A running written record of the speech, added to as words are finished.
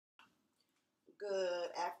Good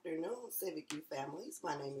afternoon, Civic Youth families.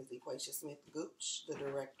 My name is Equacia Smith Gooch, the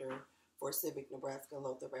director for Civic Nebraska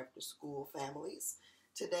Lothrop After School Families.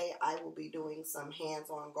 Today I will be doing some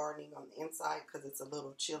hands-on gardening on the inside because it's a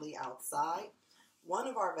little chilly outside. One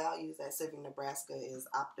of our values at Civic Nebraska is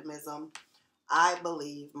optimism. I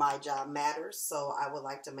believe my job matters, so I would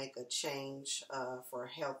like to make a change for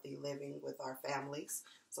healthy living with our families.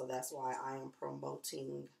 So that's why I am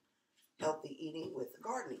promoting healthy eating with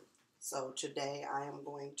gardening. So today I am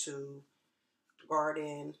going to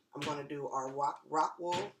garden. I'm going to do our rock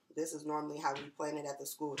wool. This is normally how we plant it at the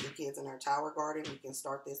school with the kids in our tower garden. We can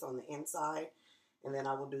start this on the inside, and then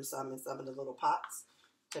I will do some in some of the little pots.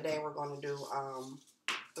 Today we're going to do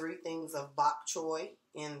 3 things of bok choy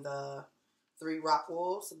in the 3 rock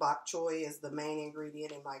wools. Bok choy is the main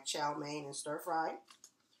ingredient in like chow mein and stir fry.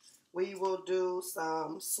 We will do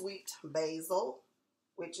some sweet basil,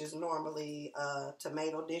 which is normally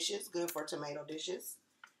tomato dishes, good for tomato dishes.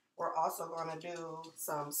 We're also going to do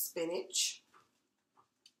some spinach,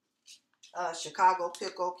 Chicago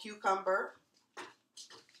pickle cucumber,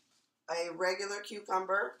 a regular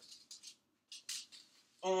cucumber,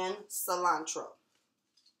 and cilantro.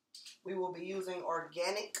 We will be using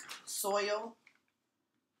organic soil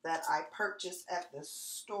that I purchased at the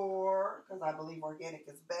store because I believe organic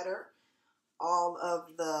is better. All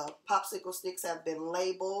of the popsicle sticks have been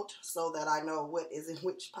labeled so that I know what is in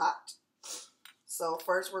which pot. So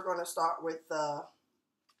first we're going to start with the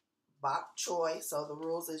bok choy. So the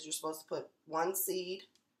rules is you're supposed to put 1 seed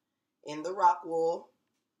in the rock wool.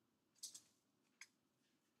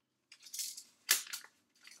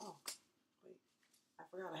 Oh, wait. I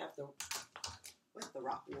forgot I have to wet the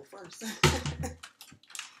rock wool first.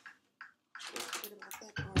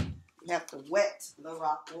 You have to wet the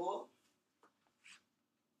rock wool.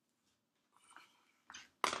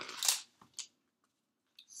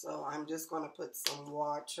 So I'm just going to put some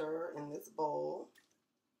water in this bowl.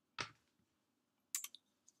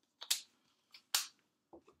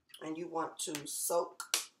 And you want to soak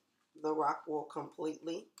the rock wool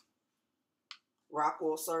completely. Rock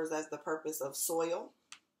wool serves as the purpose of soil.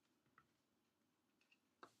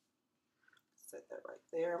 Set that right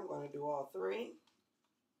there. I'm going to do all 3.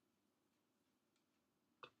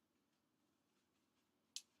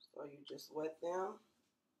 So you just wet them,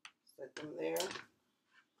 set them there.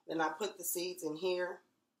 Then I put the seeds in here,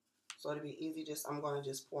 so it'll be easy. I'm going to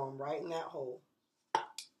just pour them right in that hole. I'll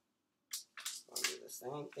do the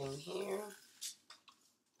same thing here.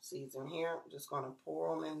 Seeds in here. I'm just going to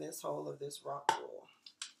pour them in this hole of this rock wool.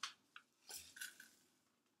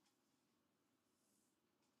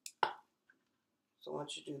 So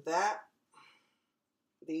once you do that,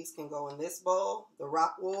 these can go in this bowl, the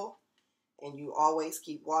rock wool, and you always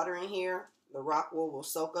keep water in here. The rock wool will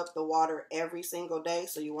soak up the water every single day,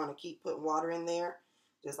 so you want to keep putting water in there.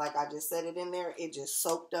 Just like I just set it in there, it just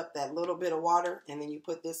soaked up that little bit of water, and then you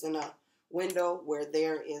put this in a window where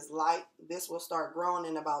there is light. This will start growing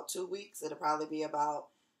in about 2 weeks. It'll probably be about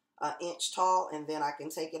 1 inch tall, and then I can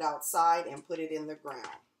take it outside and put it in the ground.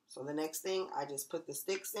 So the next thing, I just put the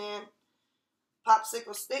sticks in,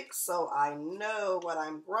 popsicle sticks, so I know what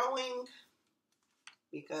I'm growing,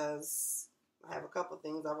 because I have a couple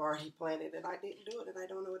things I've already planted and I didn't do it and I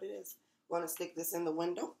don't know what it is. I'm going to stick this in the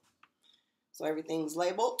window so everything's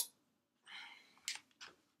labeled.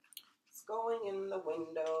 It's going in the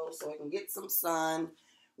window so I can get some sun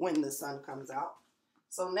when the sun comes out.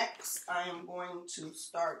 So next I am going to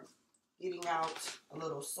start getting out a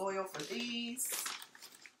little soil for these.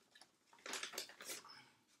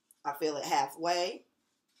 I fill it halfway.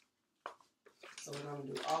 So we're going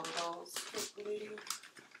to do all of those quickly.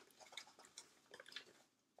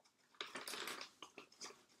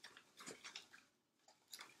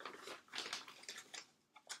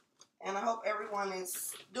 And I hope everyone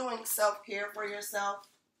is doing self-care for yourself,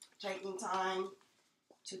 taking time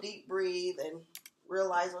to deep breathe and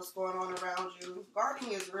realize what's going on around you.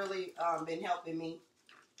 Gardening has really been helping me,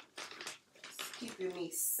 keeping me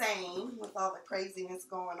sane with all the craziness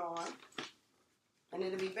going on. And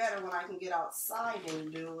it'll be better when I can get outside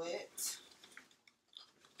and do it.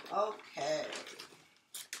 Okay.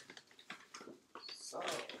 So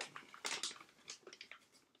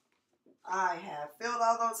I have filled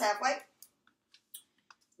all those halfway.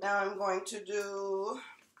 Now I'm going to do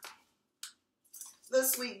the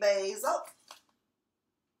sweet basil.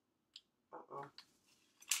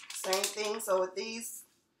 Same thing. So with these,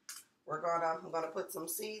 I'm gonna put some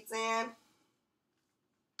seeds in,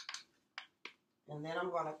 and then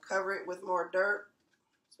I'm gonna cover it with more dirt.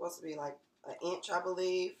 It's supposed to be like 1 inch, I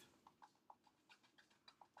believe.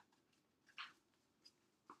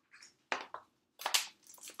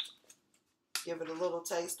 give it a little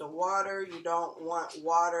taste of water. You don't want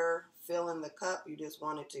water filling the cup. You just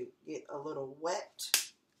want it to get a little wet.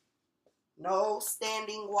 No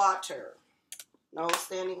standing water. No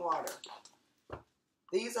standing water.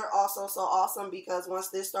 These are also so awesome because once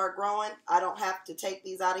this start growing, I don't have to take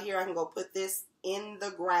these out of here. I can go put this in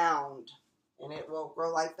the ground and it will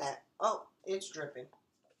grow like that. Oh, it's dripping.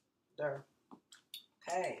 There.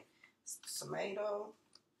 Okay. Tomato.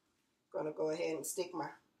 Gonna go ahead and stick my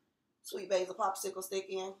sweet basil popsicle stick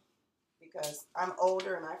in because I'm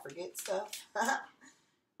older and I forget stuff.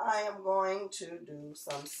 I am going to do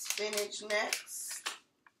some spinach next.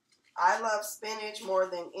 I love spinach more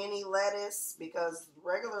than any lettuce because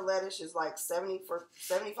regular lettuce is like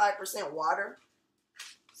 75% water.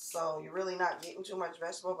 So you're really not getting too much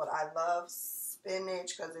vegetable, but I love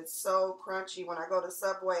spinach because it's so crunchy. When I go to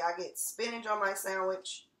Subway, I get spinach on my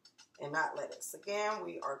sandwich and not lettuce. Again,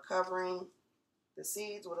 we are covering the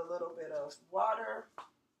seeds with a little bit of water.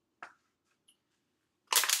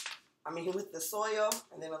 With the soil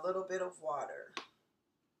and then a little bit of water.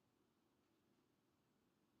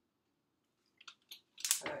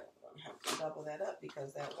 Okay, I'm going to have to double that up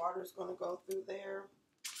because that water is going to go through there.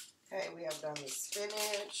 Okay, we have done the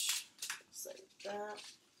spinach. Save that.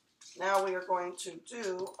 Now we are going to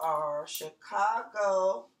do our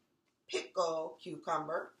Chicago pickle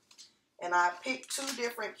cucumber. And I picked 2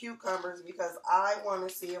 different cucumbers because I want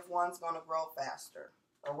to see if one's going to grow faster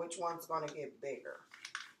or which one's going to get bigger.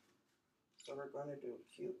 So we're going to do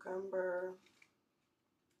cucumber,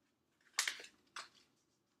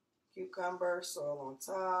 soil on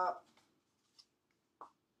top.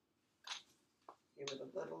 Give it a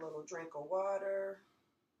little drink of water.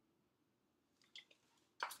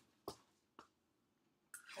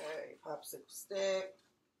 Okay, popsicle stick.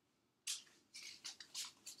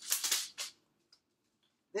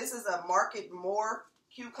 This is a Market More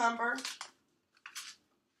cucumber.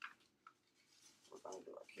 We're going to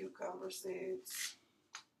do our cucumber seeds.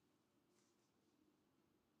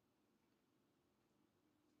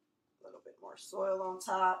 A little bit more soil on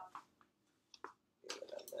top. Give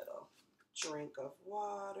it a little drink of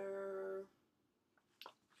water.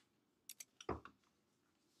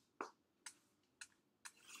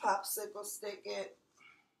 Popsicle stick it.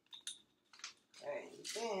 And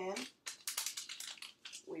then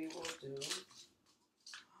we will do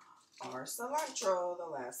our cilantro, the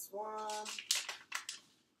last one.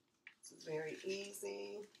 This is very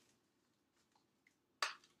easy.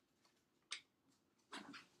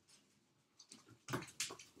 A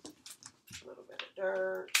little bit of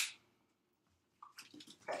dirt.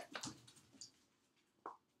 Okay.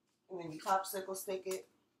 And then you popsicle stick it.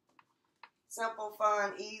 Simple,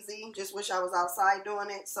 fun, easy. Just wish I was outside doing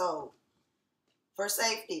it. So, for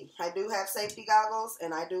safety, I do have safety goggles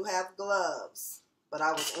and I do have gloves. But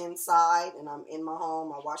I was inside and I'm in my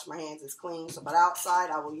home. I wash my hands, it's clean. So, but outside,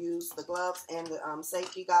 I will use the gloves and the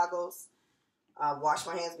safety goggles. Wash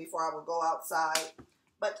my hands before I will go outside.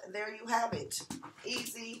 But there you have it.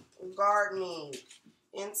 Easy gardening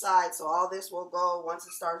inside. So all this will go, once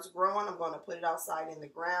it starts growing, I'm going to put it outside in the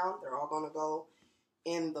ground. They're all going to go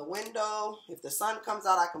in the window. If the sun comes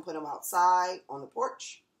out, I can put them outside on the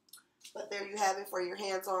porch. But there you have it for your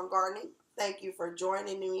hands-on gardening. Thank you for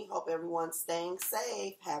joining me. Hope everyone's staying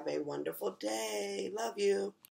safe. Have a wonderful day. Love you.